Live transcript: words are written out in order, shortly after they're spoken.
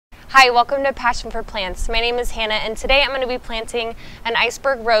Hi, welcome to Passion for Plants. My name is Hannah, and today I'm going to be planting an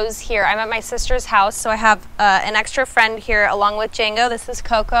iceberg rose here. I'm at my sister's house, so I have an extra friend here along with Django. This is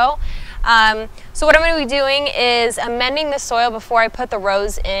Coco. So what I'm going to be doing is amending the soil before I put the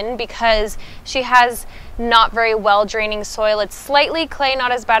rose in because she has not very well draining soil. It's slightly clay,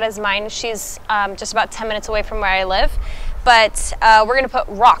 not as bad as mine. She's just about 10 minutes away from where I live. But we're going to put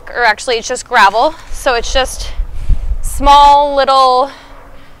rock, or actually it's just gravel. So it's just small little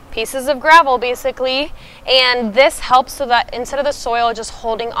pieces of gravel basically, and this helps so that instead of the soil just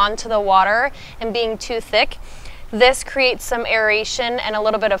holding onto the water and being too thick, this creates some aeration and a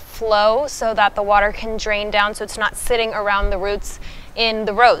little bit of flow so that the water can drain down so it's not sitting around the roots in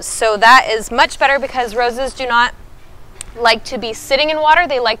the rose. So that is much better because roses do not like to be sitting in water.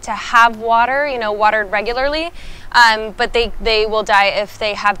 They like to have water, you know, watered regularly, but they will die if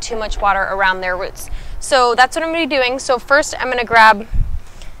they have too much water around their roots. So that's what I'm going to be doing. So first I'm going to grab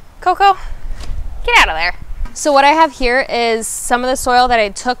Coco, get out of there. So what I have here is some of the soil that I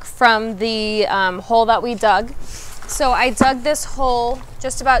took from the hole that we dug. So I dug this hole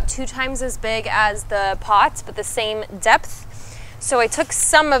just about 2 times as big as the pot, but the same depth. So I took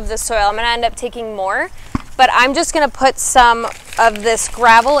some of the soil. I'm gonna end up taking more, but I'm just gonna put some of this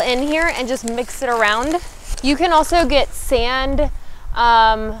gravel in here and just mix it around. You can also get sand.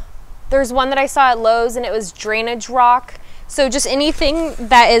 There's one that I saw at Lowe's and it was drainage rock. So just anything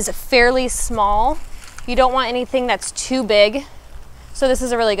that is fairly small. You don't want anything that's too big. So this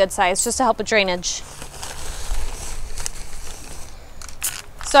is a really good size just to help with drainage.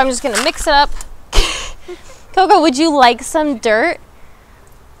 So I'm just gonna mix it up. Coco, would you like some dirt?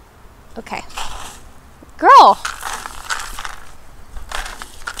 Okay. Girl.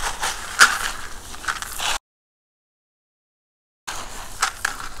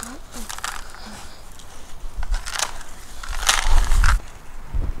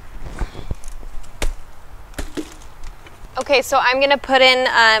 Okay, so I'm gonna put in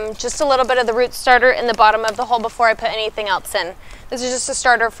just a little bit of the root starter in the bottom of the hole before I put anything else in. This is just a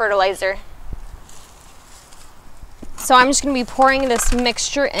starter fertilizer. So I'm just gonna be pouring this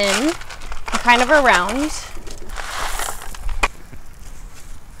mixture in, kind of around.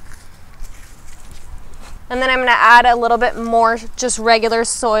 And then I'm gonna add a little bit more just regular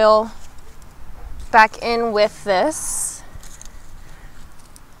soil back in with this.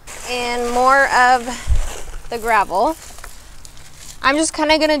 And more of the gravel. I'm just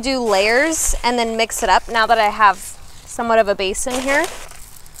kind of going to do layers and then mix it up now that I have somewhat of a base in here.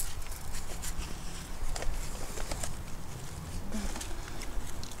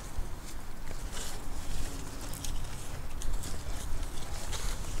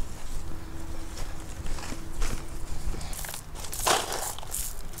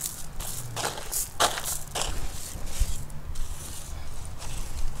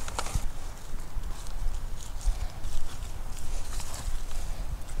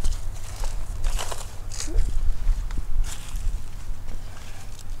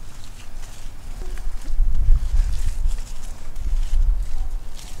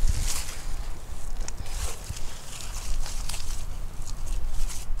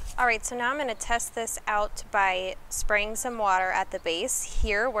 All right, so now I'm going to test this out by spraying some water at the base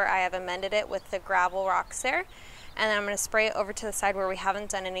here where I have amended it with the gravel rocks there. And then I'm going to spray it over to the side where we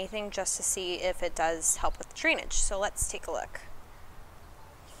haven't done anything just to see if it does help with the drainage. So let's take a look.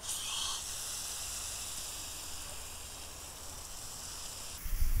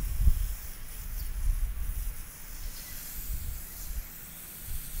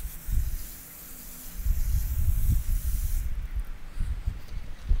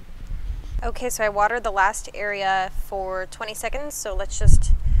 Okay, so I watered the last area for 20 seconds, so let's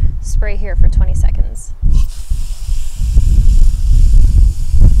just spray here for 20 seconds.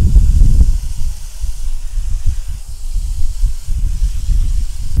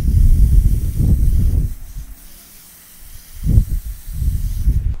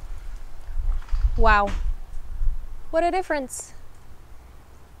 Wow, what a difference.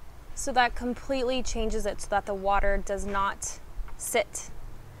 So that completely changes it so that the water does not sit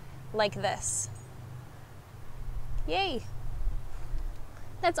like this. Yay.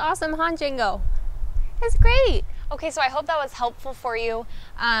 That's awesome, huh, Django? That's great. Okay, so I hope that was helpful for you.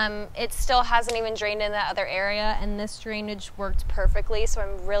 It still hasn't even drained in that other area, and this drainage worked perfectly, so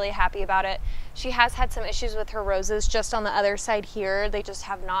I'm really happy about it. She has had some issues with her roses just on the other side here. They just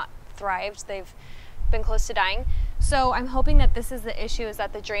have not thrived. They've been close to dying. So I'm hoping that this is the issue, is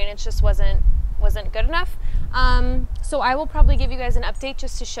that the drainage just wasn't good enough. So I will probably give you guys an update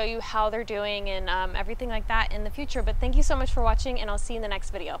just to show you how they're doing and everything like that in the future. But thank you so much for watching, and I'll see you in the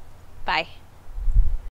next video. Bye.